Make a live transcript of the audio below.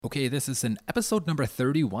Okay, this is an episode number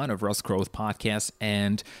 31 of Russ Growth Podcast,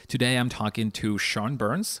 and today I'm talking to Sean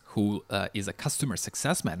Burns, who is a customer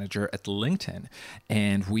success manager at LinkedIn,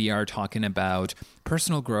 and we are talking about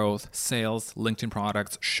personal growth, sales, LinkedIn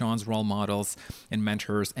products, Sean's role models and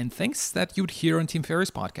mentors, and things that you'd hear on Tim Ferriss'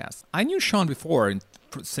 podcast. I knew Sean before,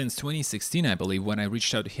 since 2016, I believe, when I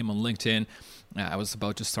reached out to him on LinkedIn. I was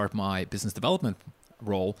about to start my business development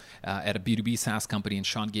role at a B2B SaaS company, and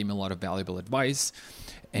Sean gave me a lot of valuable advice,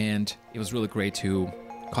 and it was really great to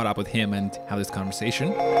caught up with him and have this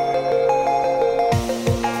conversation. The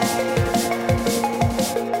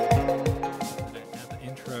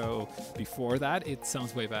intro before that, it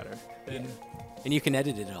sounds way better. And you can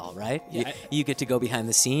edit it all, right? Yeah. You get to go behind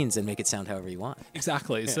the scenes and make it sound however you want.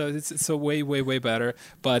 Exactly. So it's so way better.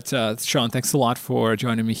 But Sean, thanks a lot for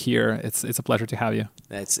joining me here. It's a pleasure to have you.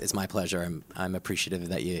 It's my pleasure. I'm appreciative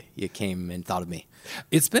that you came and thought of me.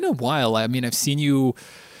 It's been a while. I mean, I've seen you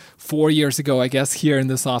 4 years ago, I guess, here in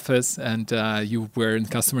this office, and you were in the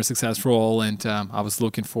customer success role, and I was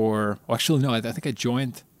looking for. Well, actually, no, I think I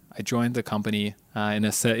joined the company in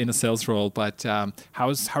a sales role. But how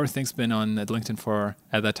are things been at LinkedIn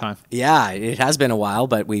at that time? Yeah, it has been a while,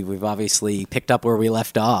 but we've obviously picked up where we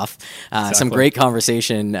left off. Exactly. Some great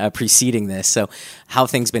conversation preceding this. So, how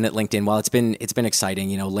things been at LinkedIn? Well, it's been exciting.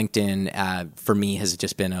 You know, LinkedIn for me has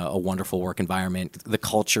just been a wonderful work environment. The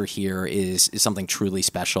culture here is something truly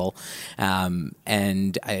special,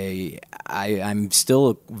 and I'm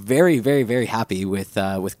still very happy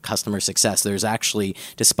with customer success. There's actually,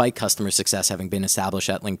 despite customer success having been established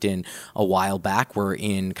at LinkedIn a while back, we're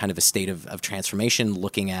in kind of a state of transformation,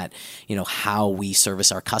 looking at, you know, how we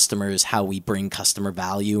service our customers, how we bring customer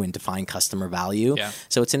value and define customer value. Yeah.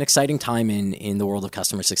 So it's an exciting time in the world of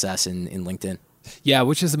customer success in LinkedIn. Yeah,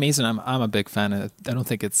 which is amazing. I'm a big fan. I don't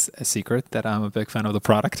think it's a secret that I'm a big fan of the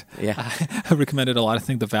product. Yeah, I recommend it a lot. I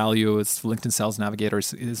think the value is LinkedIn Sales Navigator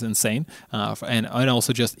is insane, and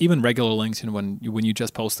also just even regular LinkedIn when you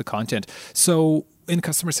just post the content. So in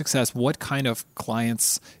customer success, what kind of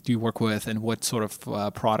clients do you work with, and what sort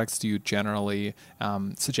of products do you generally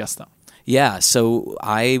suggest them? Yeah, so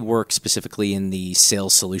I work specifically in the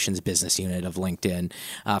sales solutions business unit of LinkedIn.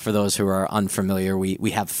 For those who are unfamiliar,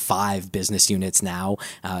 we have 5 business units now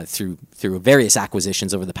through various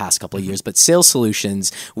acquisitions over the past couple of years. But sales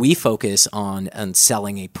solutions, we focus on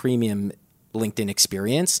selling a premium LinkedIn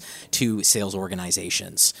experience to sales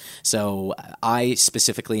organizations. So I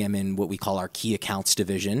specifically am in what we call our key accounts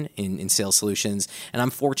division in sales solutions, and I'm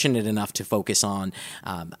fortunate enough to focus on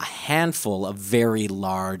a handful of very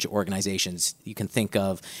large organizations. You can think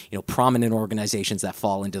of, you know, prominent organizations that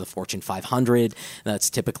fall into the Fortune 500. That's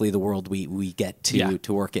typically the world we get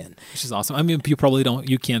to work in. Which is awesome. I mean,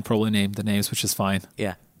 you can't probably name the names, which is fine.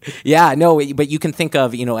 Yeah. Yeah, no, but you can think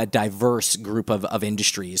of, you know, a diverse group of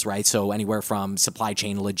industries, right? So anywhere from supply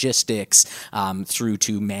chain logistics through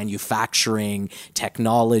to manufacturing,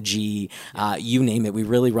 technology, you name it. We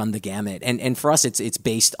really run the gamut. And for us, it's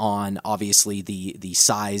based on obviously the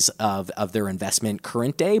size of their investment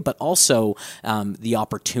current day, but also the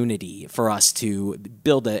opportunity for us to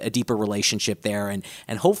build a deeper relationship there, and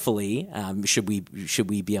hopefully should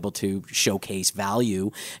we be able to showcase value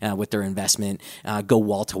with their investment, go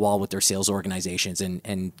wall to wall with their sales organizations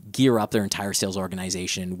and gear up their entire sales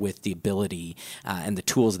organization with the ability and the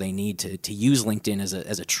tools they need to use LinkedIn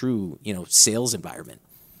as a true, you know, sales environment.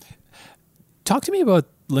 Talk to me about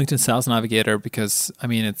LinkedIn Sales Navigator, because I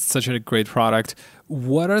mean, it's such a great product.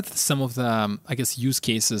 What are some of the use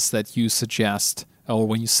cases that you suggest, or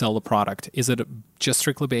when you sell the product? Is it just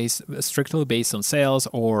strictly based on sales,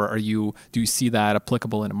 or do you see that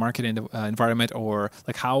applicable in a marketing environment, or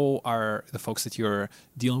like how are the folks that you're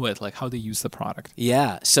dealing with, like how they use the product?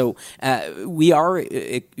 Yeah, so we are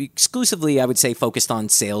exclusively, I would say, focused on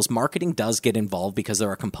sales. Marketing does get involved because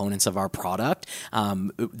there are components of our product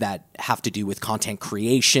that have to do with content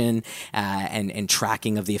creation and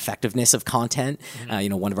tracking of the effectiveness of content.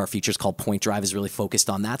 Mm-hmm. One of our features called Point Drive is really focused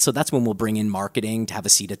on that. So that's when we'll bring in marketing to have a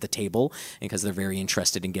seat at the table, because they're very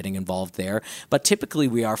interested in getting involved there. But typically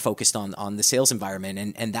we are focused on the sales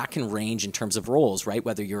environment, and that can range in terms of roles, right?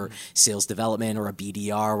 Whether you're sales development or a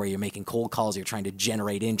BDR, where you're making cold calls, you're trying to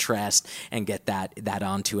generate interest and get that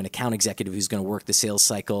onto an account executive who's going to work the sales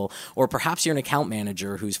cycle, or perhaps you're an account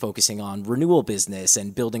manager who's focusing on renewal business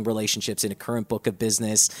and building relationships in a current book of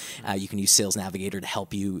business. You can use Sales Navigator to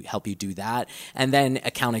help you do that. And then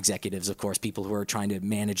account executives, of course, people who are trying to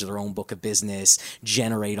manage their own book of business,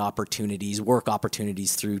 generate opportunities, work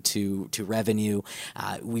opportunities through to revenue.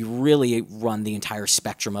 We really run the entire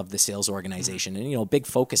spectrum of the sales organization. And, a big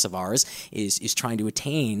focus of ours is trying to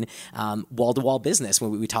attain wall-to-wall business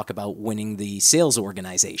when we talk about winning the sales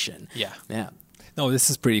organization. Yeah. No, this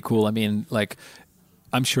is pretty cool. I mean,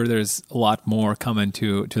 I'm sure there's a lot more coming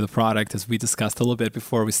to the product, as we discussed a little bit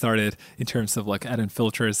before we started, in terms of adding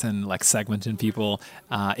filters and segmenting people.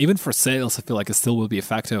 Even for sales, I feel like it still will be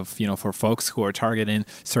effective, for folks who are targeting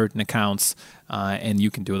certain accounts, and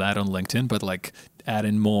you can do that on LinkedIn, but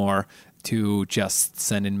adding more to just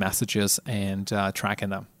sending messages and tracking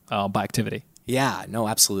them by activity. Yeah, no,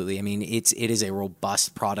 absolutely. I mean, it is a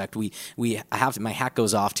robust product. We have, my hat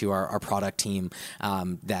goes off to our product team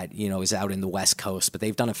that is out in the West Coast, but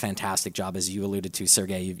they've done a fantastic job, as you alluded to,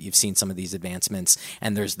 Sergey. You've seen some of these advancements,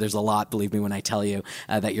 and there's a lot, believe me when I tell you,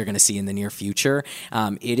 that you're going to see in the near future.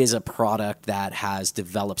 It is a product that has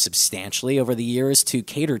developed substantially over the years to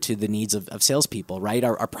cater to the needs of salespeople. Right,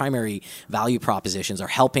 our primary value propositions are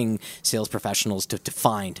helping sales professionals to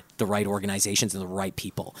find the right organizations and the right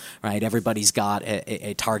people. Right, everybody's got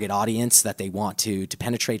a target audience that they want to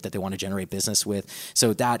penetrate, that they want to generate business with.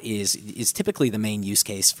 So that is typically the main use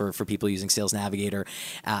case for people using Sales Navigator.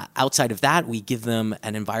 Outside of that, we give them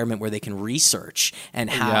an environment where they can research and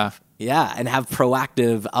have... Yeah, and have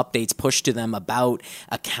proactive updates pushed to them about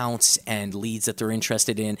accounts and leads that they're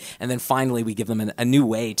interested in. And then finally, we give them a new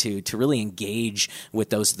way to really engage with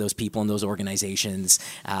those people and those organizations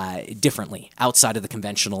differently, outside of the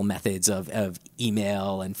conventional methods of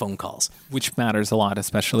email and phone calls. Which matters a lot,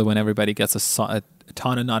 especially when everybody gets a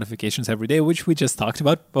ton of notifications every day, which we just talked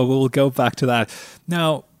about, but we'll go back to that.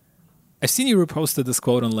 Now, I've seen you reposted this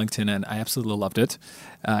quote on LinkedIn, and I absolutely loved it.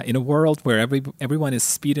 In a world where everyone is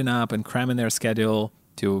speeding up and cramming their schedule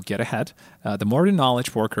to get ahead, the modern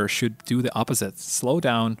knowledge worker should do the opposite. Slow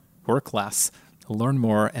down, work less, learn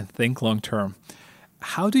more, and think long term.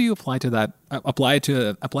 How do you apply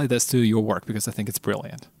this to your work? Because I think it's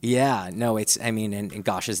brilliant. Yeah, no, and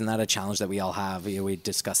gosh, isn't that a challenge that we all have? We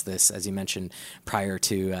discussed this, as you mentioned, prior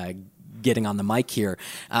to getting on the mic here.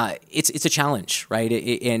 It's a challenge, right?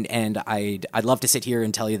 And I'd love to sit here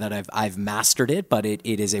and tell you that I've mastered it, but it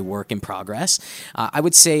is a work in progress. I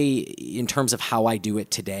would say, in terms of how I do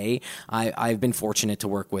it today, I've been fortunate to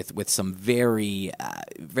work with some very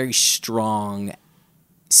very strong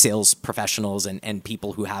sales professionals and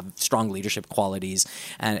people who have strong leadership qualities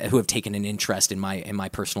and who have taken an interest in my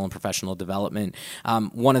personal and professional development.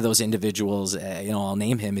 One of those individuals, I'll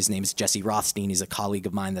name him. His name is Jesse Rothstein. He's a colleague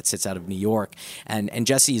of mine that sits out of New York, and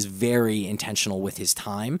Jesse is very intentional with his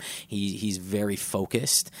time. He's very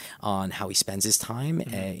focused on how he spends his time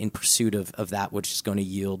in pursuit of that which is going to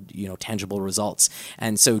yield tangible results.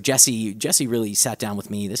 And so Jesse really sat down with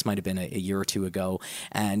me. This might have been a year or two ago,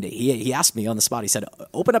 and he asked me on the spot. He said,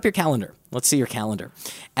 open up your calendar. Let's see your calendar.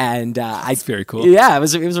 And That's very cool. Yeah, it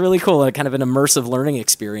was really cool. Kind of an immersive learning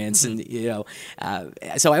experience. And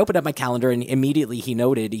so I opened up my calendar, and immediately he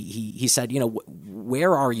noted. He said,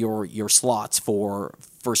 where are your slots for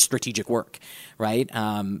strategic work, right?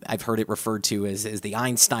 I've heard it referred to as the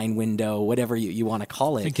Einstein window, whatever you want to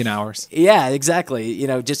call it. Thinking hours. Yeah, exactly.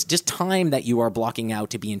 Just time that you are blocking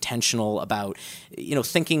out to be intentional about,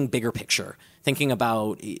 thinking bigger picture, thinking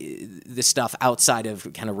about the stuff outside of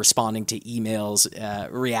kind of responding to emails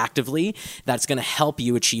reactively, that's going to help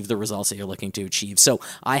you achieve the results that you're looking to achieve. So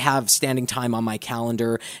I have standing time on my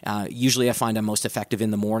calendar. Usually I find I'm most effective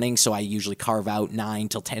in the morning, so I usually carve out 9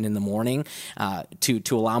 till 10 in the morning to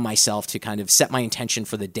allow myself to kind of set my intention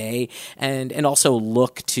for the day and also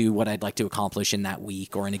look to what I'd like to accomplish in that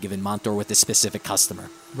week or in a given month or with a specific customer.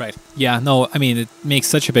 Right. Yeah, no, I mean, it makes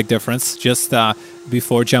such a big difference. Just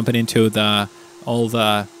before jumping into all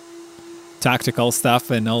the tactical stuff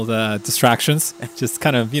and all the distractions, just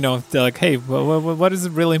kind of, they're like, hey, what is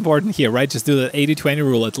really important here, right? Just do the 80-20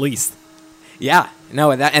 rule at least. Yeah,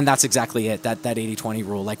 no, and that's exactly it, that 80-20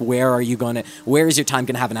 rule. Like, where is your time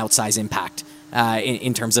going to have an outsized impact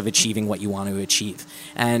in terms of achieving what you want to achieve?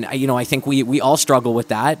 And, I think we all struggle with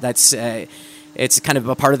that. That's... it's kind of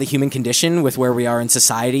a part of the human condition with where we are in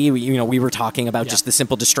society. We were talking about just the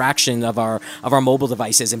simple distraction of our mobile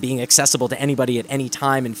devices and being accessible to anybody at any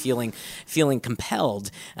time and feeling compelled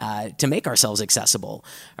to make ourselves accessible,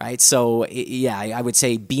 right? So I would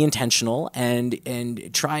say be intentional and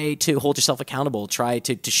try to hold yourself accountable. Try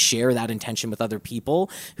to share that intention with other people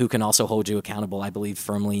who can also hold you accountable. I believe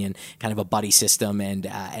firmly in kind of a buddy system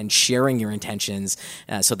and sharing your intentions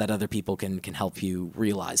so that other people can help you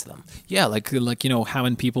realize them. Yeah, like like,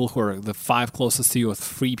 having people who are the 5 closest to you or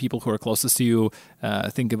 3 people who are closest to you. I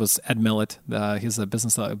think it was Ed Millett. He's a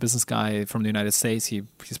business guy from the United States. He's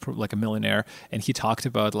like a millionaire, and he talked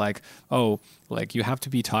about like, you have to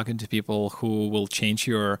be talking to people who will change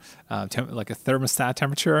your like a thermostat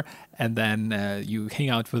temperature, and then you hang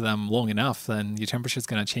out with them long enough, then your temperature is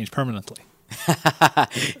going to change permanently.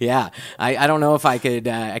 Yeah, I don't know if I could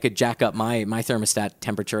jack up my thermostat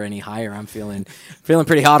temperature any higher. I'm feeling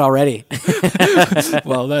pretty hot already.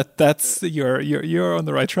 Well, that's you're on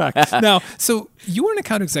the right track now. So you were an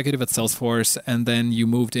account executive at Salesforce, and then you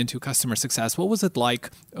moved into customer success. What was it like?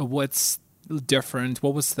 What's different?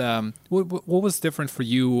 What was what was different for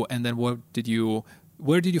you? And then where did you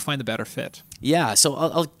find the better fit? Yeah, so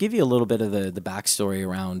I'll give you a little bit of the backstory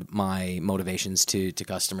around my motivations to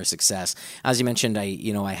customer success. As you mentioned,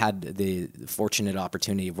 I had the fortunate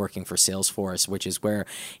opportunity of working for Salesforce, which is where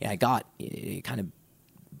I got kind of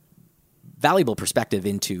valuable perspective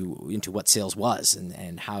into what sales was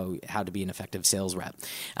and how to be an effective sales rep.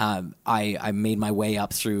 I made my way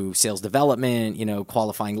up through sales development,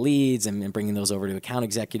 qualifying leads and bringing those over to account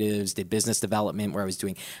executives, did business development where I was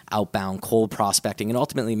doing outbound cold prospecting, and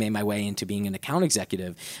ultimately made my way into being an account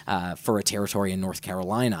executive for a territory in North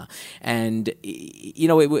Carolina. And,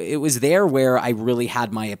 it was there where I really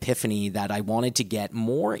had my epiphany that I wanted to get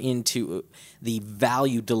more into the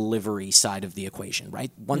value delivery side of the equation,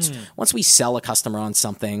 right? Once we sell a customer on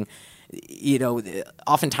something,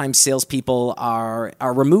 oftentimes salespeople are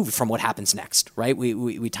removed from what happens next, right?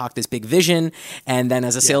 We talk this big vision, and then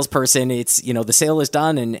as a salesperson, it's, the sale is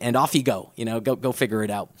done and off you go, go figure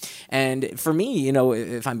it out. And for me,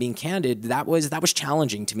 if I'm being candid, that was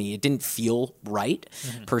challenging to me. It didn't feel right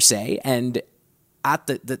per se. And at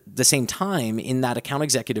the same time, in that account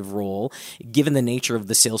executive role, given the nature of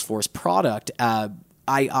the Salesforce product,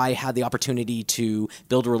 I had the opportunity to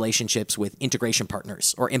build relationships with integration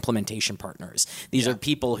partners or implementation partners. These are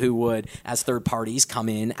people who would, as third parties, come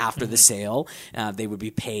in after the sale. They would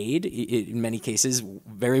be paid, in many cases,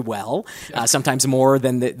 very well, sometimes more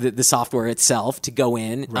than the software itself, to go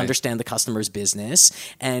in, understand the customer's business,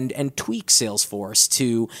 and tweak Salesforce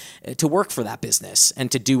to work for that business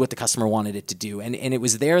and to do what the customer wanted it to do. And it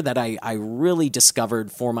was there that I really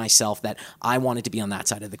discovered for myself that I wanted to be on that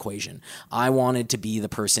side of the equation. I wanted to be the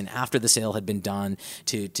person after the sale had been done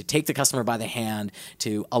to take the customer by the hand,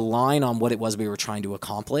 to align on what it was we were trying to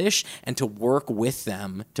accomplish, and to work with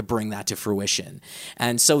them to bring that to fruition.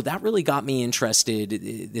 And so that really got me interested,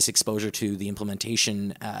 this exposure to the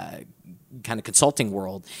implementation kind of consulting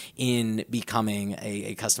world, in becoming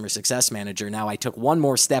a customer success manager. Now, I took one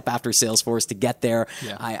more step after Salesforce to get there.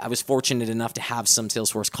 Yeah. I was fortunate enough to have some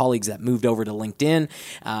Salesforce colleagues that moved over to LinkedIn.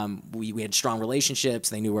 We had strong relationships.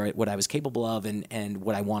 They knew what I was capable of and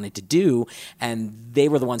what I wanted to do. And they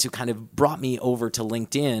were the ones who kind of brought me over to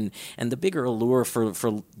LinkedIn. And the bigger allure for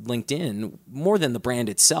LinkedIn, more than the brand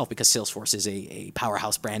itself, because Salesforce is a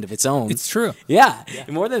powerhouse brand of its own. It's true. Yeah.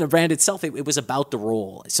 More than the brand itself, it was about the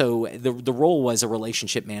role. So the role was a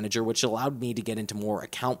relationship manager, which allowed me to get into more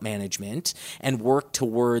account management and work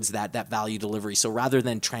towards that value delivery. So rather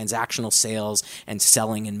than transactional sales and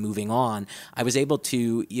selling and moving on, I was able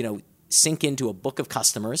to, sink into a book of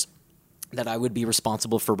customers that I would be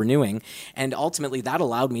responsible for renewing. And ultimately, that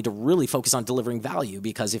allowed me to really focus on delivering value,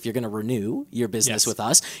 because if you're going to renew your business with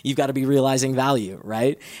us, you've got to be realizing value,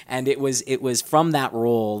 right? And it was from that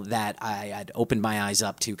role that I had opened my eyes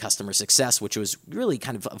up to customer success, which was really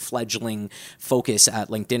kind of a fledgling focus at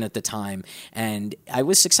LinkedIn at the time. And I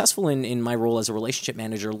was successful in my role as a relationship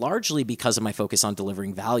manager, largely because of my focus on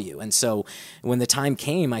delivering value. And so when the time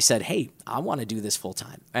came, I said, hey, I want to do this full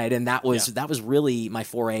time, right? And that was really my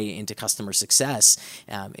foray into customer success.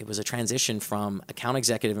 It was a transition from account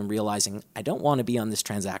executive and realizing I don't want to be on this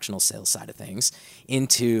transactional sales side of things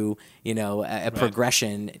into, a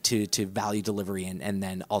progression to value delivery and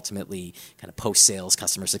then ultimately kind of post-sales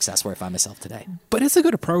customer success, where I find myself today. But it's a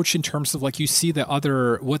good approach in terms of, like, you see the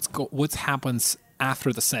other, what happens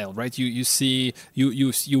after the sale, right? You see,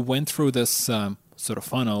 you went through this sort of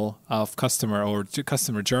funnel of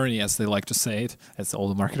customer journey, as they like to say it, as all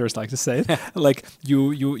the marketers like to say it. Like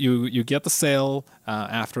you get the sale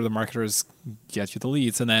after the marketers get you the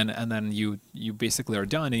leads, and then you basically are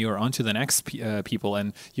done, and you're on to the next people,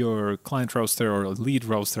 and your client roster or lead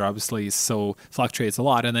roster obviously fluctuates a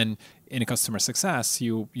lot, and then in a customer success,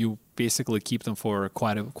 you basically keep them for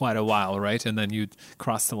quite a while, right? And then you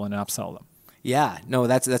cross-sell and upsell them. Yeah, no,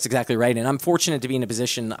 that's exactly right. And I'm fortunate to be in a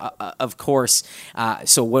position, of course.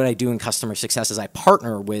 So what I do in customer success is I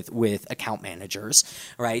partner with account managers,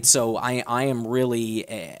 right? So I am really,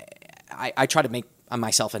 I try to make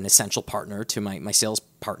myself an essential partner to my sales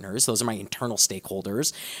partners. Those are my internal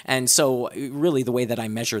stakeholders. And so really the way that I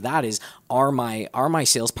measure that is, are my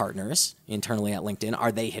sales partners internally at LinkedIn,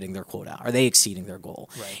 are they hitting their quota? Are they exceeding their goal?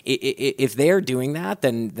 Right. If they're doing that,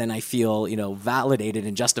 then I feel, validated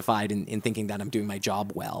and justified in thinking that I'm doing my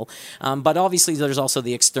job well. But obviously there's also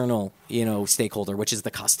the external, stakeholder, which is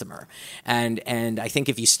the customer. And I think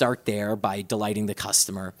if you start there by delighting the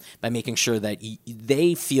customer, by making sure that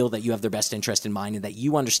they feel that you have their best interest in mind and that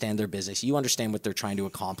you understand their business, you understand what they're trying to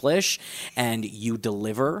accomplish, and you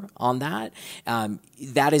deliver on that,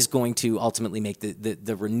 that is going to ultimately make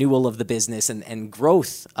the renewal of the business and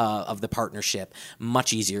growth of the partnership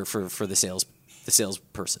much easier for the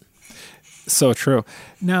salesperson. So true.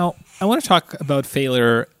 Now, I want to talk about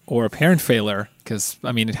failure or apparent failure, because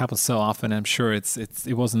it happens so often. I'm sure it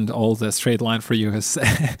wasn't all the straight line for you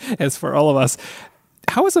as for all of us.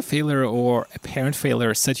 How has a failure or apparent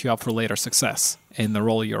failure set you up for later success in the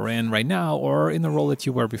role you're in right now, or in the role that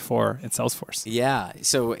you were before at Salesforce? Yeah.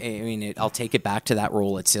 So, I'll take it back to that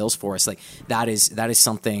role at Salesforce. Like that is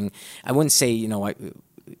something I wouldn't say,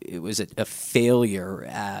 it was a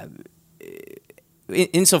failure.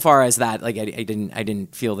 Insofar as that, like I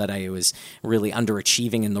didn't feel that I was really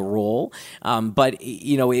underachieving in the role, but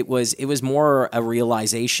it was more a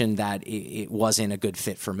realization that it wasn't a good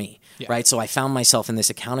fit for me, right? So I found myself in this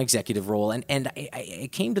account executive role, and I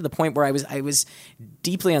came to the point where I was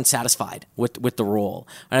deeply unsatisfied with the role,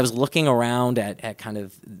 and I was looking around at kind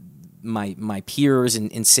of my peers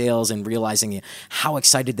in sales and realizing how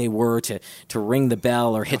excited they were to ring the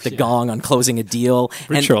bell or hit the gong on closing a deal.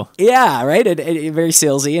 Ritual. Yeah, right. Very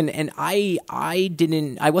salesy. And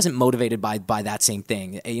I wasn't motivated by that same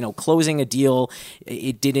thing. Closing a deal,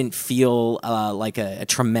 it didn't feel like a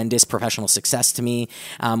tremendous professional success to me.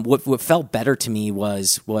 What felt better to me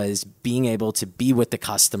was being able to be with the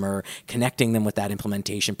customer, connecting them with that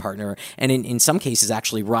implementation partner, and in some cases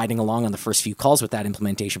actually riding along on the first few calls with that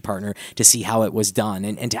implementation partner to see how it was done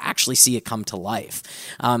and to actually see it come to life.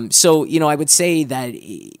 So, I would say that,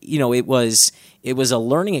 it was a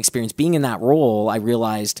learning experience. Being in that role, I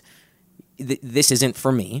realized this isn't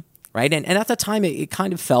for me. Right. And at the time, it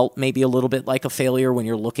kind of felt maybe a little bit like a failure when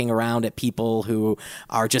you're looking around at people who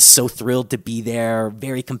are just so thrilled to be there,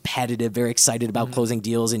 very competitive, very excited about closing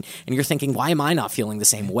deals. And you're thinking, why am I not feeling the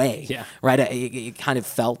same way? Yeah. Right. It kind of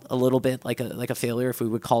felt a little bit like a failure, if we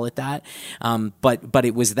would call it that. But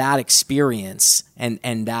it was that experience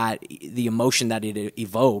and that the emotion that it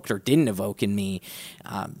evoked or didn't evoke in me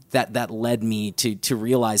that led me to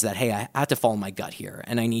realize that, hey, I have to follow my gut here,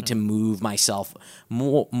 and I need to move myself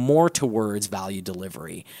more towards value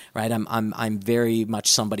delivery, right? I'm very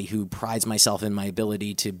much somebody who prides myself in my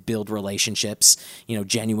ability to build relationships,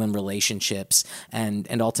 genuine relationships,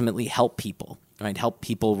 and ultimately help people. Right, help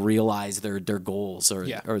people realize their goals or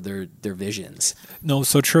their visions. No,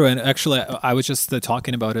 so true. And actually, I was just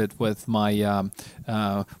talking about it with my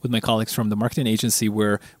colleagues from the marketing agency,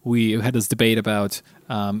 where we had this debate about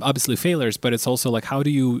obviously failures, but it's also like, how do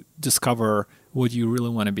you discover what you really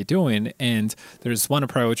want to be doing? And there's one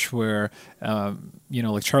approach where,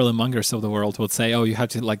 like Charlie Mungers of the world would say, oh, you have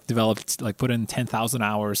to put in 10,000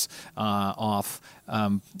 hours of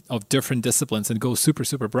different disciplines and go super,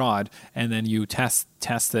 super broad. And then you test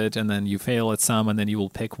it, and then you fail at some, and then you will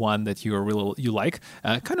pick one that you like,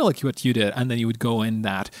 kind of like what you did. And then you would go in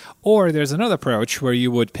that. Or there's another approach where you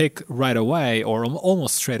would pick right away or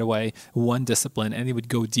almost straight away one discipline, and you would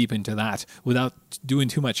go deep into that without doing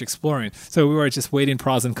too much exploring. So we were just weighing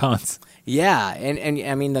pros and cons. Yeah,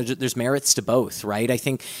 and there's merits to both, right? I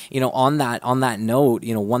think, on that note,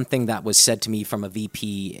 one thing that was said to me from a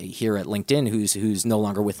VP here at LinkedIn, who's no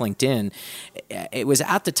longer with LinkedIn, it was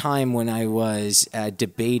at the time when I was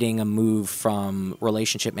debating a move from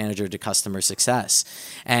relationship manager to customer success,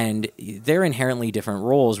 and they're inherently different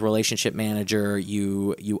roles. Relationship manager,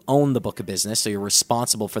 you own the book of business, so you're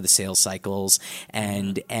responsible for the sales cycles,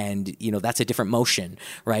 and that's a different motion,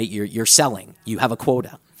 right? You're selling, you have a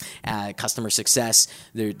quota. Customer success,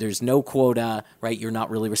 there's no quota, right? You're not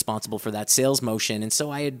really responsible for that sales motion. And so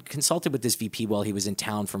I had consulted with this VP while he was in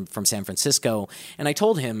town from San Francisco, and I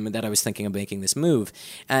told him that I was thinking of making this move.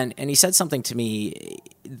 And he said something to me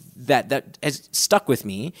that has stuck with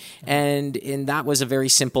me, and that was a very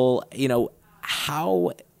simple,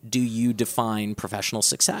 how do you define professional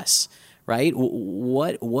success, right?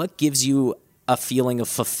 What gives you a feeling of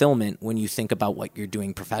fulfillment when you think about what you're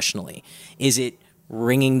doing professionally? Is it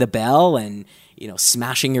ringing the bell and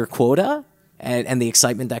smashing your quota and the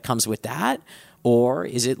excitement that comes with that, or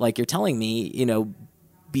is it like you're telling me,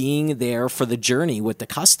 being there for the journey with the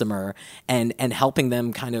customer and helping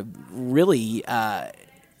them kind of really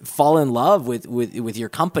fall in love with your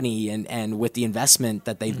company and with the investment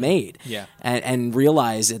that they've made. Yeah. And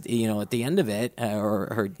realize at the end of it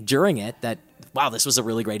or during it that, wow, this was a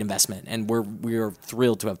really great investment, and we're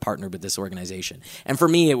thrilled to have partnered with this organization. And for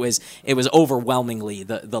me, it was overwhelmingly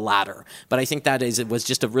the latter. But I think it was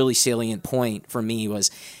just a really salient point for me was.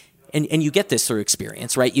 And you get this through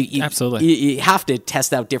experience, right? You Absolutely. You have to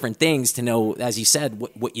test out different things to know, as you said,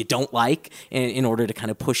 what you don't like in order to kind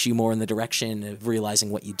of push you more in the direction of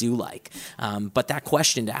realizing what you do like. But that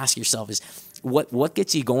question to ask yourself is, what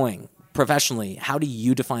gets you going professionally? How do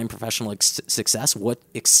you define professional success? What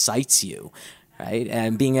excites you? Right?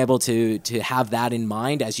 And being able to have that in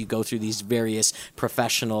mind as you go through these various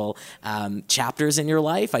professional chapters in your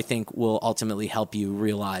life, I think will ultimately help you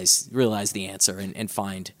realize the answer and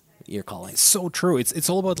find your calling. So true. It's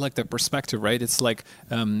all about like the perspective, right? It's like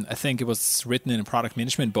I think it was written in a product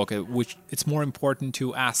management book, which it's more important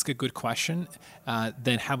to ask a good question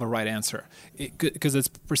than have a right answer, because its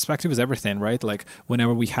perspective is everything, right? Like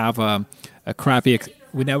whenever we have a crappy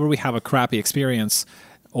experience,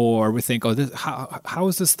 or we think, how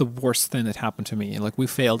is this the worst thing that happened to me? Like we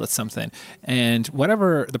failed at something, and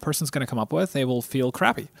whatever the person's going to come up with, they will feel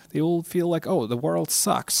crappy. They will feel like, oh, the world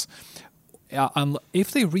sucks.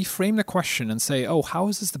 If they reframe the question and say, oh, how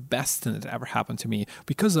is this the best thing that ever happened to me?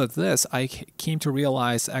 Because of this, I came to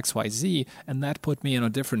realize X, Y, Z, and that put me on a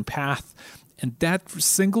different path. And that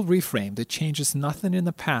single reframe that changes nothing in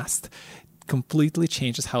the past completely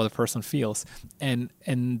changes how the person feels. And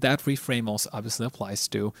that reframe also obviously applies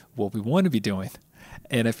to what we want to be doing.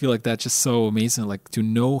 And I feel like that's just so amazing, like to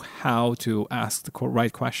know how to ask the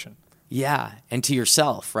right question. Yeah, and to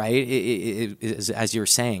yourself, right? As you're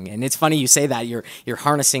saying, and it's funny you say that. You're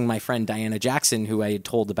harnessing my friend Diana Jackson, who I had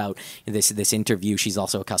told about this interview. She's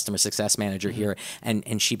also a customer success manager here,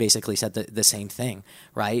 and she basically said the same thing,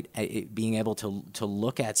 right? Being able to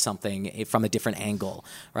look at something from a different angle,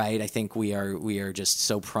 right? I think we are just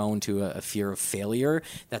so prone to a fear of failure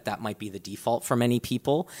that might be the default for many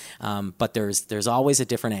people, but there's always a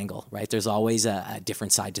different angle, right? There's always a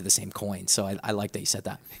different side to the same coin. So I like that you said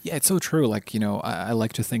that. Yeah, it's so true. Like, I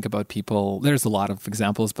like to think about people. There's a lot of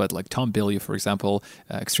examples, but like Tom Bilyeu, for example,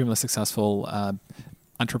 extremely successful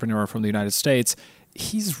entrepreneur from the United States.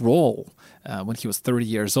 His role when he was 30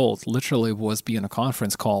 years old literally was be on a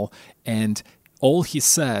conference call, and all he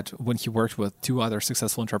said when he worked with two other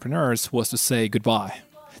successful entrepreneurs was to say goodbye.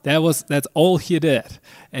 That's all he did,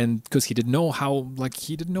 and because he didn't know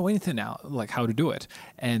he didn't know anything now, like how to do it.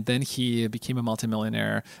 And then he became a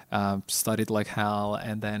multimillionaire, studied like hell,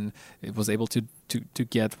 and then was able to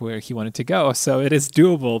get where he wanted to go. So it is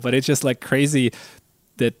doable, but it's just like crazy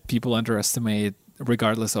that people underestimate,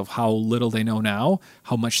 regardless of how little they know now,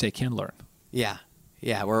 how much they can learn. Yeah,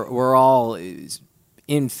 we're all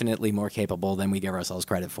infinitely more capable than we give ourselves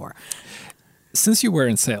credit for. Since you were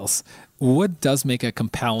in sales, what does make a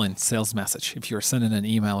compelling sales message? If you're sending an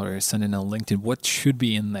email or you're sending a LinkedIn, what should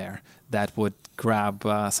be in there that would grab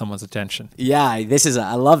someone's attention? Yeah, I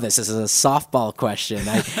love this. This is a softball question.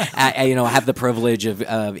 I have the privilege of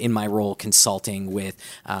in my role consulting with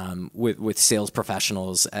sales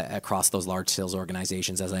professionals across those large sales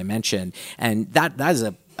organizations, as I mentioned, and that is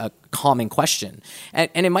a common question, and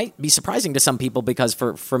it might be surprising to some people because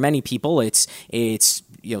for many people it's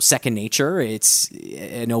second nature. It's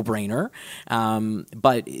a no-brainer,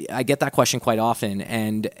 but I get that question quite often,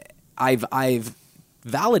 and I've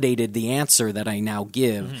validated the answer that I now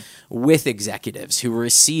give with executives who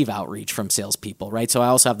receive outreach from salespeople, right? So I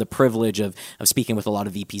also have the privilege of speaking with a lot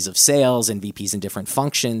of VPs of sales and VPs in different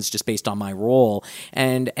functions just based on my role.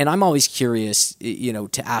 And I'm always curious,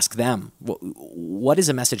 to ask them, what is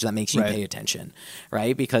a message that makes you pay attention,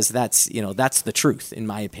 right? Because that's the truth, in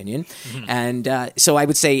my opinion. And so I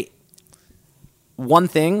would say one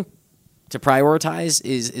thing to prioritize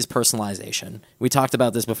is personalization. We talked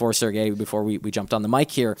about this before, Sergey, before we jumped on the mic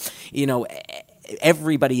here.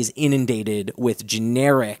 Everybody is inundated with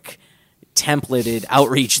generic templated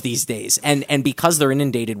outreach these days, and because they're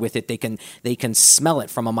inundated with it, they can smell it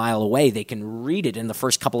from a mile away. They can read it in the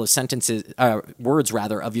first couple of words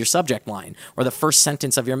of your subject line, or the first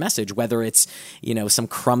sentence of your message, whether it's some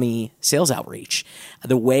crummy sales outreach.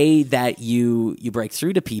 The way that you break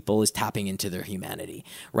through to people is tapping into their humanity,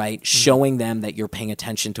 right? Showing them that you're paying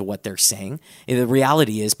attention to what they're saying. And the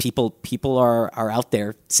reality is people are out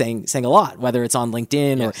there saying a lot, whether it's on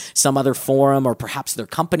LinkedIn or some other forum, or perhaps their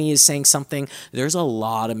company is saying something. There's a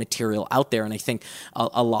lot of material out there, and I think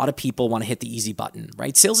a lot of people want to hit the easy button,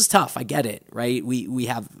 right? Sales is tough. I get it, right? We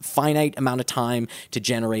have finite amount of time to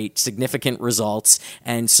generate significant results,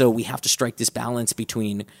 and so we have to strike this balance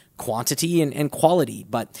between quantity and quality.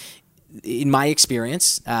 But in my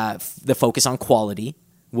experience, the focus on quality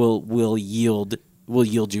will yield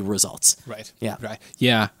you results. Right. Yeah. Right.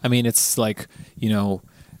 Yeah. I mean, it's like,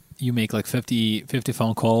 you make like 50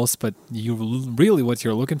 phone calls, but really what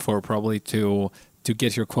you're looking for probably to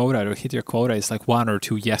get your quota or hit your quota is like 1 or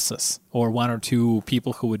 2 yeses, or 1 or 2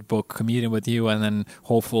 people who would book a meeting with you and then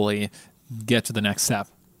hopefully get to the next step.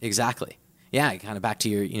 Exactly. Yeah, kind of back to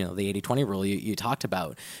your, the 80-20 rule you talked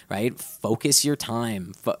about, right? Focus your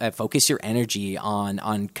time, focus your energy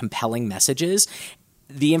on compelling messages.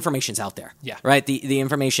 The information's out there, yeah. Right? The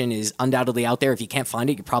information is undoubtedly out there. If you can't find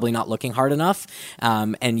it, you're probably not looking hard enough,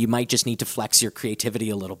 and you might just need to flex your creativity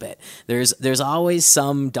a little bit. There's always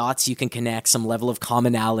some dots you can connect, some level of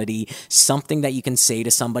commonality, something that you can say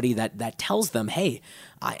to somebody that tells them, hey,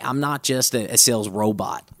 I'm not just a sales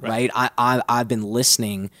robot, right? I've been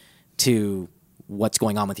listening to what's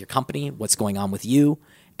going on with your company, what's going on with you,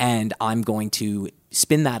 and I'm going to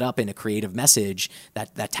spin that up in a creative message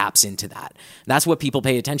that taps into that. That's what people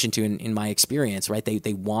pay attention to in my experience, right?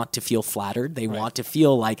 They want to feel flattered. They want to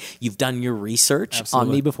feel like you've done your research on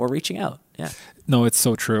me before reaching out. Yeah. No, it's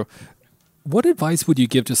so true. What advice would you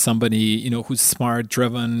give to somebody, who's smart,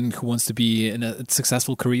 driven, who wants to be in a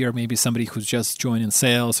successful career, maybe somebody who's just joining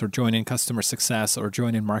sales or joining customer success or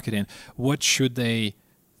joining marketing? What should they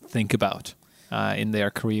think about in their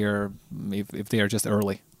career if they are just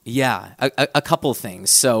early? Yeah, a couple of things.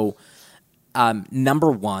 So, number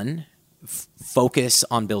one, focus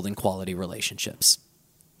on building quality relationships.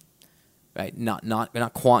 Right, not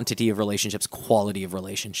quantity of relationships, quality of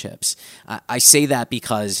relationships. I say that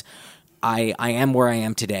because I am where I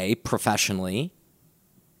am today professionally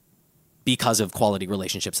because of quality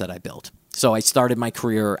relationships that I built. So I started my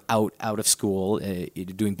career out of school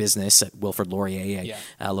doing business at Wilfrid Laurier,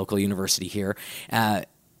 a local university here.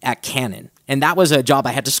 At Canon. And that was a job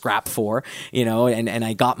I had to scrap for, and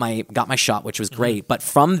I got my shot, which was great. But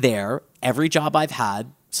from there, every job I've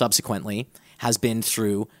had subsequently has been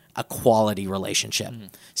through a quality relationship.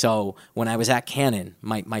 So when I was at Canon,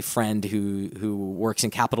 my friend who works in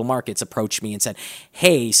capital markets approached me and said,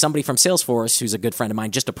 hey, somebody from Salesforce, who's a good friend of mine,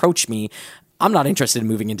 just approached me. I'm not interested in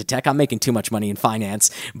moving into tech. I'm making too much money in finance,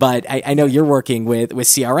 but I know you're working with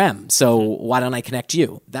CRM. So why don't I connect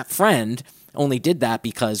you? That friend only did that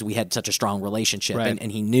because we had such a strong relationship,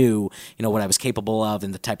 and he knew, what I was capable of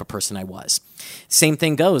and the type of person I was. Same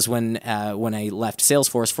thing goes when I left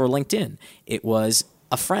Salesforce for LinkedIn. It was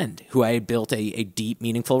a friend who I had built a deep,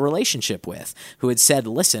 meaningful relationship with, who had said,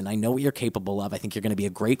 listen, I know what you're capable of. I think you're going to be a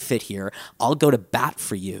great fit here. I'll go to bat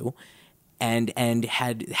for you. And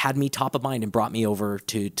had me top of mind and brought me over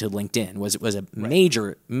to LinkedIn. Was a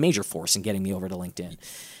major force in getting me over to LinkedIn.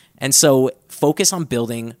 And so focus on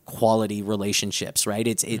building quality relationships, right?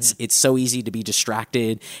 It's so easy to be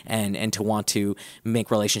distracted and to want to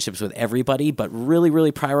make relationships with everybody, but really,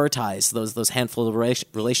 really prioritize those handful of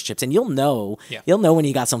relationships. And you'll know when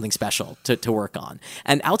you got something special to work on.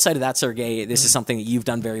 And outside of that, Sergey, this is something that you've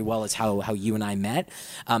done very well. It's how you and I met.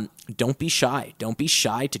 Don't be shy. Don't be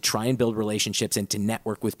shy to try and build relationships and to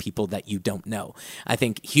network with people that you don't know. I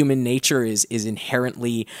think human nature is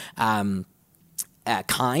inherently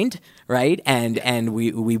kind, right? And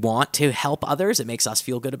we want to help others. It makes us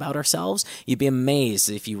feel good about ourselves. You'd be amazed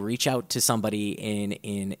if you reach out to somebody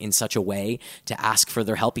in such a way to ask for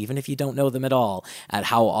their help, even if you don't know them at all, at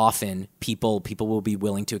how often people will be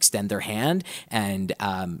willing to extend their hand and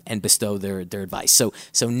bestow their advice.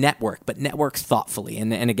 So network, but network thoughtfully.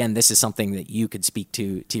 And again, this is something that you could speak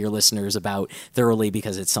to your listeners about thoroughly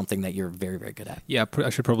because it's something that you're very, very good at. Yeah,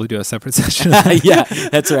 I should probably do a separate session. Yeah,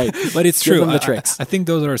 that's right. But it's true. Give them the tricks. I think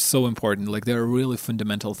those are so important. Like they're really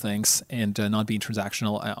fundamental things, and not being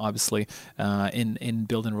transactional, obviously, in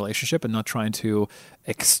building a relationship and not trying to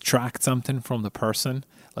extract something from the person.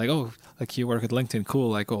 Like, oh, like you work at LinkedIn, cool.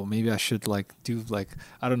 Like, oh, maybe I should I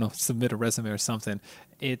don't know, submit a resume or something.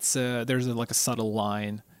 It's there's a subtle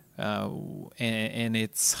line. And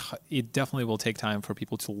it definitely will take time for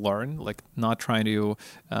people to learn, like not trying to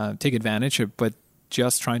take advantage of, but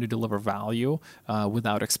just trying to deliver value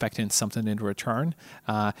without expecting something in return.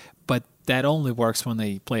 But that only works when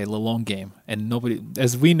they play a long game. And nobody,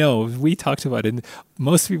 as we know, we talked about it,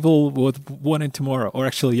 most people would want it tomorrow or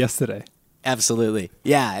actually yesterday. Absolutely.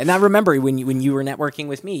 Yeah. And I remember when you were networking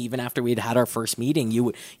with me, even after we'd had our first meeting,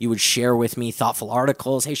 you would share with me thoughtful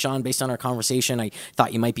articles. Hey, Sean, based on our conversation, I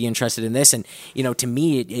thought you might be interested in this. And, to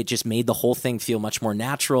me, it just made the whole thing feel much more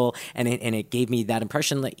natural. And it gave me that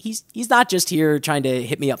impression that he's not just here trying to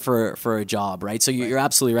hit me up for a job, right? So you're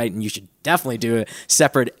absolutely right. And you should definitely do a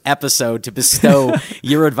separate episode to bestow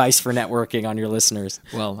your advice for networking on your listeners.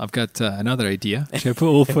 Well, I've got another idea.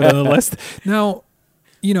 We'll put on the list. Now,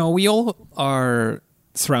 We all are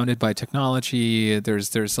surrounded by technology.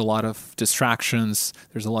 There's a lot of distractions.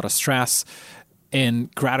 There's a lot of stress.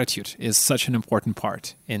 And gratitude is such an important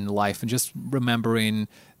part in life. And just remembering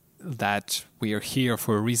that we are here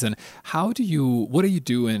for a reason. What are you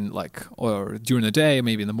doing, or during the day,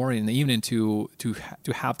 maybe in the morning, in the evening, to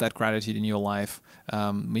have that gratitude in your life?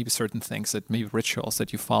 Maybe certain things maybe rituals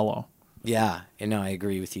that you follow. Yeah, I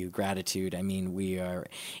agree with you. Gratitude. I mean, we are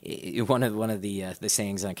one of the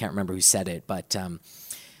sayings, and I can't remember who said it, but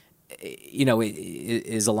it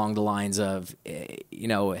is along the lines of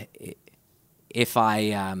if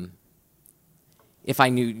I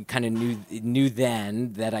knew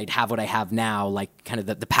then that I'd have what I have now, like kind of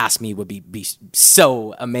the past me would be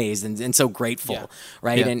so amazed and so grateful,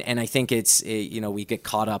 right? Yeah. And I think it's we get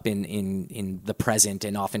caught up in the present,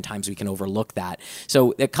 and oftentimes we can overlook that.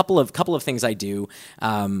 So a couple of things I do.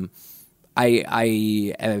 I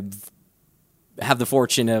have the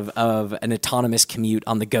fortune of an autonomous commute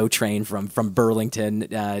on the GO train from Burlington,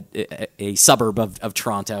 a suburb of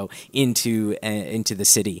Toronto, into the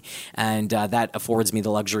city, and that affords me the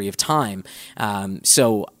luxury of time.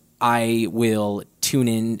 So I will tune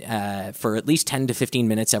in for at least 10 to 15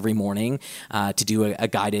 minutes every morning to do a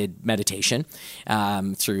guided meditation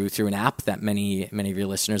through an app that many of your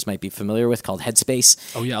listeners might be familiar with, called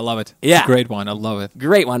Headspace. Oh yeah, I love it. Yeah, it's a great one. I love it.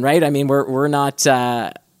 Great one, right? I mean, we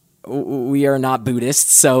are not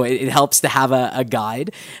Buddhists, so it helps to have a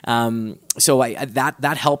guide. So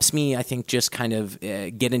that helps me, I think, just kind of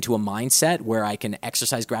get into a mindset where I can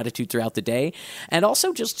exercise gratitude throughout the day, and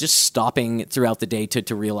also just stopping throughout the day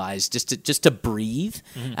to realize just to breathe.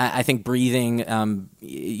 Mm-hmm. I think breathing,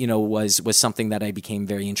 was something that I became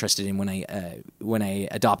very interested in when I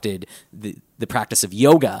adopted the practice of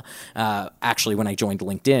yoga. Actually, when I joined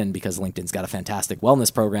LinkedIn, because LinkedIn's got a fantastic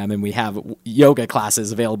wellness program, and we have yoga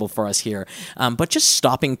classes available for us here. But just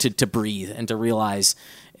stopping to breathe and to realize,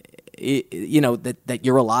 that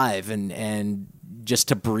you're alive, and just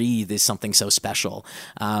to breathe is something so special.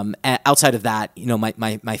 Outside of that,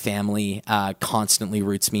 my family constantly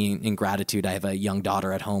roots me in gratitude. I have a young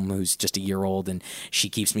daughter at home who's just a year old, and she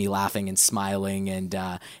keeps me laughing and smiling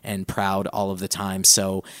and proud all of the time.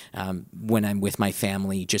 So when I'm with my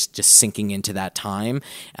family, just sinking into that time,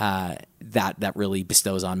 that really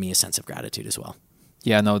bestows on me a sense of gratitude as well.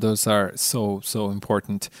 Yeah, no, those are so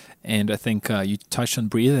important. And I think you touched on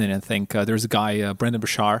breathing. And I think there's a guy, Brendan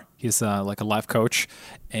Bashar. He's like a life coach,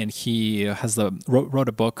 and he wrote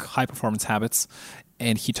a book, High Performance Habits.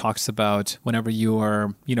 And he talks about whenever you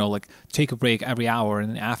are, take a break every hour,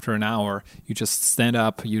 and after an hour, you just stand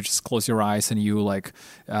up, you just close your eyes, and you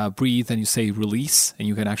breathe, and you say release, and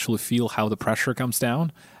you can actually feel how the pressure comes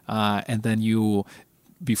down. And then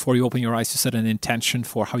before you open your eyes, you set an intention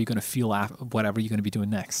for how you're going to feel whatever you're going to be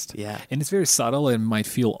doing next. Yeah. And it's very subtle and might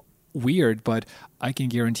feel weird, but I can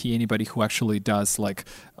guarantee anybody who actually does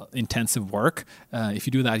intensive work, if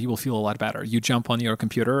you do that, you will feel a lot better. You jump on your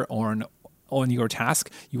computer or on your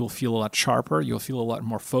task, you will feel a lot sharper. You'll feel a lot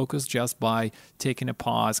more focused just by taking a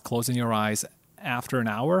pause, closing your eyes after an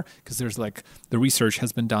hour, because there's the research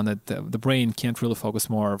has been done that the brain can't really focus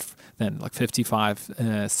more than 55,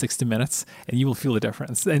 60 minutes, and you will feel the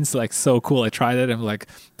difference. And it's so cool. I tried it, and I'm like,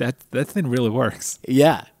 that thing really works.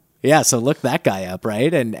 Yeah. Yeah, so look that guy up,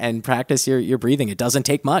 right? And practice your breathing. It doesn't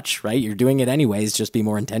take much, right? You're doing it anyways, just be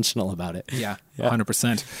more intentional about it. Yeah.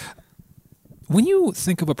 100%. When you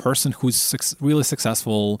think of a person who's really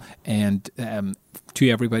successful, and to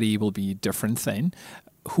everybody will be a different thing,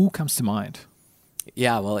 who comes to mind?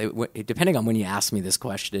 Yeah, well, depending on when you ask me this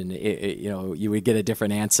question, you would get a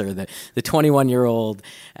different answer. The 21-year-old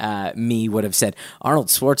me would have said Arnold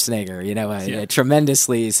Schwarzenegger, a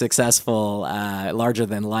tremendously successful,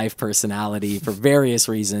 larger-than-life personality for various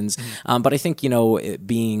reasons. But I think,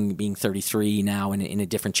 being 33 now in a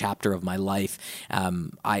different chapter of my life,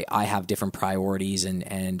 I have different priorities,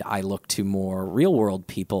 and I look to more real-world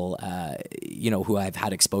people, who I've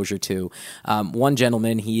had exposure to. One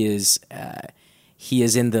gentleman, he is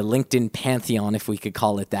in the LinkedIn pantheon, if we could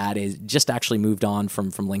call it that. Is just actually moved on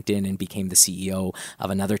from LinkedIn and became the CEO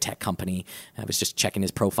of another tech company. I was just checking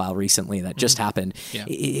his profile recently. That just happened. Yeah.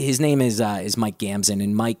 His name is Mike Gamzin,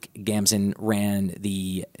 and Mike Gamzin ran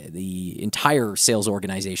the entire sales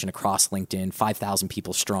organization across LinkedIn, 5,000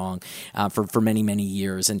 people strong, for many, many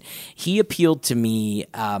years. And he appealed to me,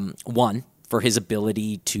 one, for his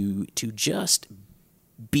ability to just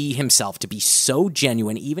be himself, to be so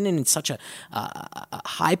genuine, even in such a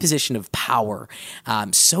high position of power power,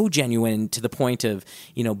 so genuine to the point of,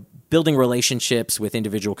 building relationships with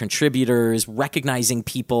individual contributors, recognizing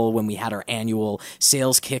people when we had our annual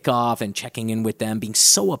sales kickoff and checking in with them, being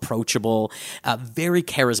so approachable, a very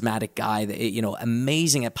charismatic guy,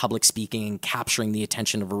 amazing at public speaking and capturing the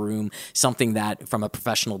attention of a room, something that from a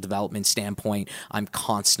professional development standpoint, I'm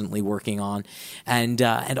constantly working on. And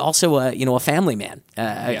also, a family man,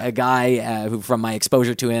 a guy who, from my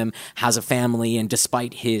exposure to him, has a family, and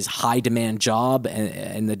despite his high demand job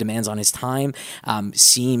and the demands on his time,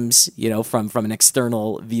 seems, from an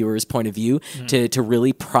external viewer's point of view, to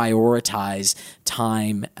really prioritize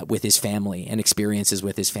time with his family and experiences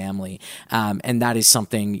with his family. And that is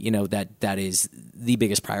something, that is the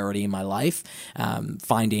biggest priority in my life,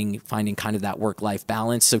 finding kind of that work-life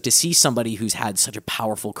balance. So to see somebody who's had such a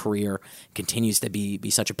powerful career, continues to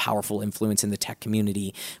be such a powerful influence in the tech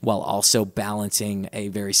community, while also balancing a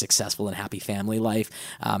very successful and happy family life,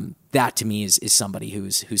 that to me is somebody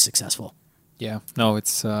who's successful. Yeah, no,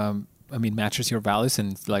 it's, matches your values,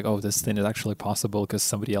 and like, oh, this thing is actually possible because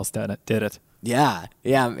somebody else did it. Yeah.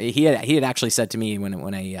 He had actually said to me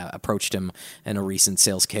when I approached him in a recent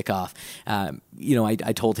sales kickoff,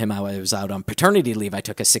 I told him I was out on paternity leave. I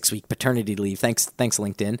took a 6-week paternity leave. Thanks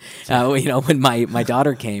LinkedIn. When my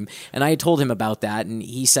daughter came, and I had told him about that, and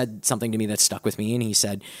he said something to me that stuck with me. And he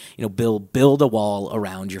said, build a wall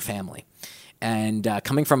around your family. And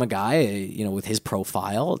coming from a guy, with his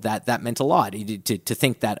profile, that meant a lot. To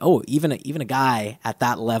think that, even a guy at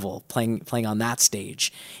that level playing on that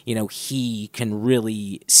stage, he can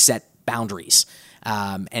really set boundaries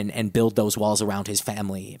and build those walls around his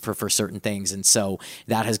family for certain things. And so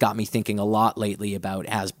that has got me thinking a lot lately about,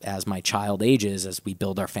 as my child ages, as we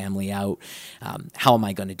build our family out, how am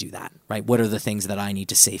I going to do that, right? What are the things that I need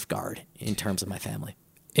to safeguard in terms of my family?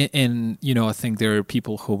 And I think there are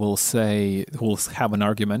people who will have an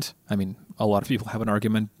argument. I mean, a lot of people have an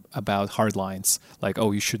argument about hard lines, like,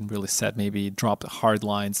 oh, you shouldn't really drop the hard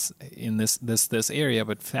lines in this area.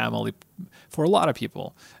 But family, for a lot of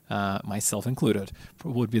people, myself included,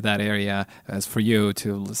 would be that area. As for you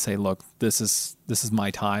to say, look, this is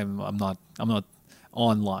my time. I'm not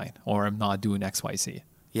online, or I'm not doing X, Y, Z.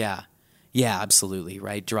 Yeah, absolutely,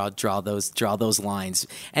 right. Draw those lines,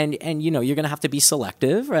 and you're going to have to be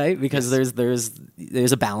selective, right? Because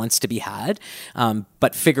there's a balance to be had,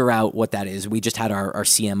 but figure out what that is. We just had our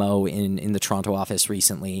CMO in the Toronto office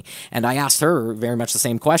recently, and I asked her very much the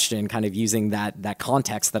same question, kind of using that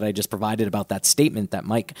context that I just provided about that statement that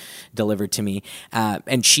Mike delivered to me,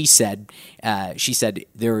 and she said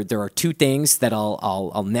there are 2 things that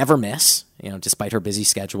I'll never miss. Despite her busy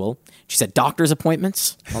schedule. She said doctor's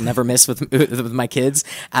appointments I'll never miss with my kids,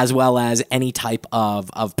 as well as any type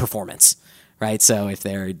of performance, right? So if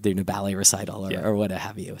they're doing a ballet recital or what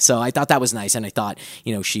have you. So I thought that was nice, and I thought,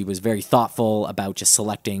 she was very thoughtful about just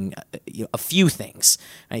selecting a few things.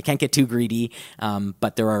 Right? You can't get too greedy,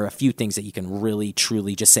 but there are a few things that you can really,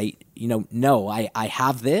 truly just say, no, I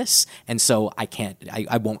have this, and so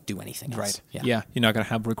I won't do anything else. Right. Yeah. You're not going to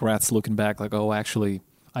have regrets looking back, like, oh, actually,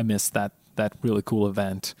 I missed that really cool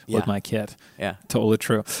event with my kid. Yeah. Totally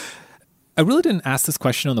true. I really didn't ask this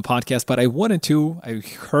question on the podcast, but I wanted to. I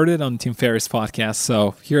heard it on Tim Ferriss' podcast,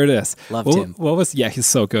 so here it is. Love Tim. He's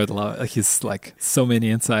so good. He's like so many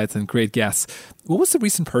insights and great guests. What was the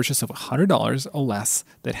recent purchase of $100 or less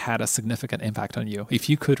that had a significant impact on you, if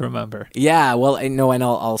you could remember? Yeah, well, no, and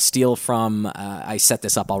I'll steal from, I set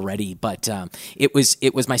this up already, but it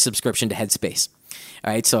was my subscription to Headspace.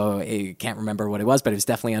 All right, so I can't remember what it was, but it was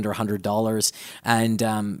definitely under $100. And,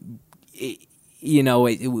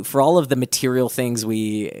 for all of the material things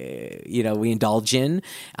we indulge in,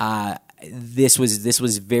 this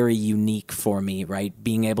was very unique for me, right?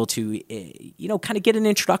 Being able to, kind of get an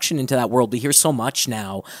introduction into that world. We hear so much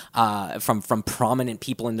now from prominent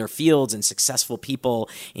people in their fields and successful people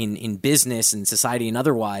in business and society and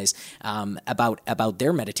otherwise about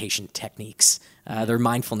their meditation techniques. Their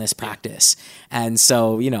mindfulness practice. And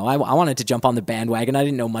so, I wanted to jump on the bandwagon. I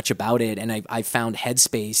didn't know much about it. And I found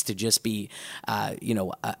Headspace to just be, a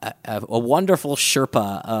wonderful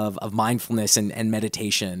Sherpa of mindfulness and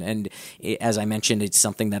meditation. And as I mentioned, it's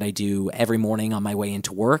something that I do every morning on my way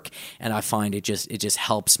into work. And I find it just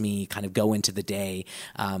helps me kind of go into the day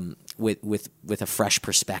with a fresh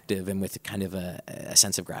perspective and with kind of a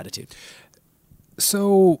sense of gratitude.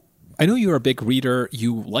 So I know you're a big reader.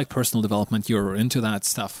 You like personal development. You're into that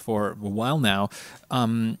stuff for a while now.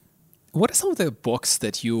 What are some of the books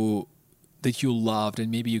that you loved and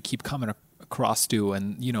maybe you keep coming across to?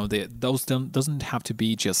 And those doesn't have to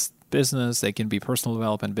be just business. They can be personal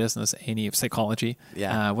development, business, any psychology.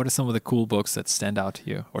 Yeah. What are some of the cool books that stand out to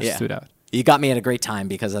you or stood out? You got me at a great time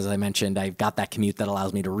because, as I mentioned, I've got that commute that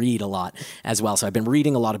allows me to read a lot as well. So I've been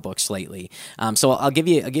reading a lot of books lately. So I'll give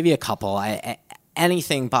you a couple.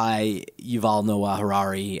 Anything by Yuval Noah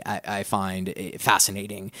Harari, I find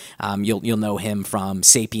fascinating. You'll know him from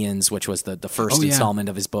 *Sapiens*, which was the first installment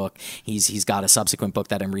of his book. He's got a subsequent book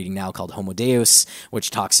that I'm reading now called *Homo Deus*,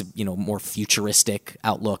 which talks more futuristic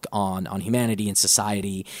outlook on humanity and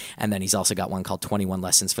society. And then he's also got one called *21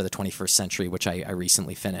 Lessons for the 21st Century*, which I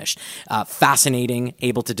recently finished. Fascinating,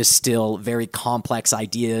 able to distill very complex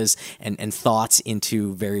ideas and thoughts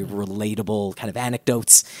into very relatable kind of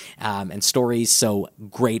anecdotes and stories. So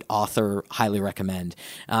great author, highly recommend.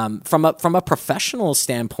 From a professional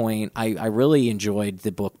standpoint, I really enjoyed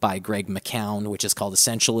the book by Greg McKeown, which is called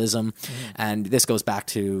Essentialism. And this goes back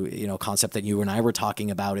to, a concept that you and I were talking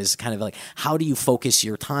about, is kind of like, how do you focus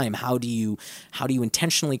your time? How do you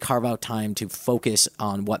intentionally carve out time to focus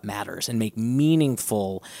on what matters and make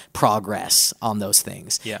meaningful progress on those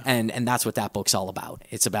things? Yeah. And that's what that book's all about.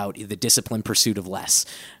 It's about the disciplined pursuit of less.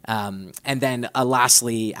 And then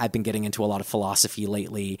lastly, I've been getting into a lot of philosophy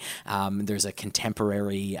lately. There's a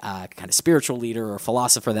contemporary kind of spiritual leader or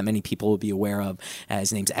philosopher that many people will be aware of.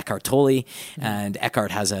 His name's Eckhart Tolle, and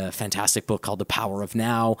Eckhart has a fantastic book called The Power of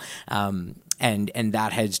Now. And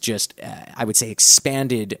that has just, I would say,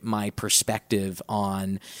 expanded my perspective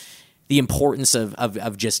on the importance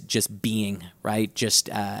of just being, right? Just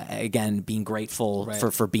again, being grateful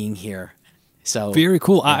for being here. So very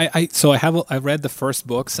cool. Yeah. I read the first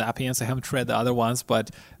book, *Sapiens*. I haven't read the other ones,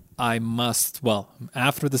 but I must,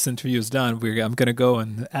 after this interview is done, I'm going to go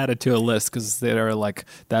and add it to a list because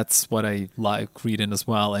that's what I like reading as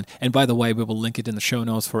well. And by the way, we will link it in the show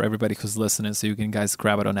notes for everybody who's listening, so you can guys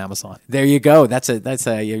grab it on Amazon. There you go.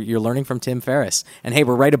 You're learning from Tim Ferriss. And hey,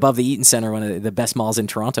 we're right above the Eaton Centre, one of the best malls in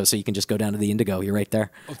Toronto, so you can just go down to the Indigo. You're right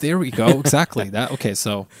there. Oh, there we go. Exactly. Okay.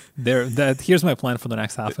 So here's my plan for the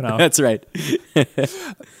next half an hour. That's right.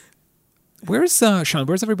 Where's Sean?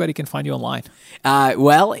 Where's everybody can find you online?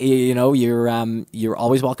 You're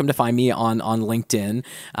always welcome to find me on LinkedIn.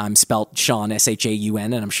 I'm spelt Sean, Shaun,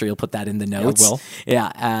 and I'm sure you'll put that in the notes. I will.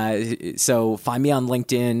 Yeah. So find me on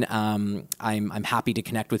LinkedIn. I'm happy to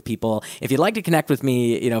connect with people. If you'd like to connect with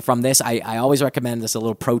me, from this, I always recommend this, a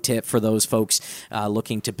little pro tip for those folks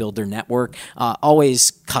looking to build their network.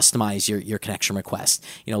 Always customize your connection request.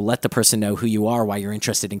 Let the person know who you are, why you're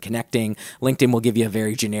interested in connecting. LinkedIn will give you a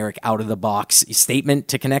very generic, out of the box statement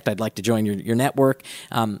to connect. I'd like to join your network.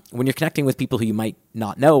 When you're connecting with people who you might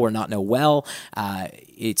not know or not know well,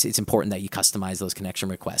 it's important that you customize those connection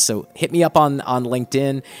requests. So hit me up on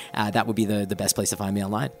LinkedIn. That would be the best place to find me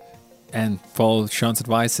online. And follow Sean's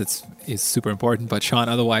advice. It's super important. But Sean,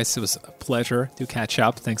 otherwise, it was a pleasure to catch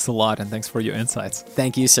up. Thanks a lot, and thanks for your insights.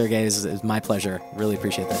 Thank you, Sergey. It was my pleasure. Really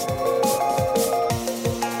appreciate this.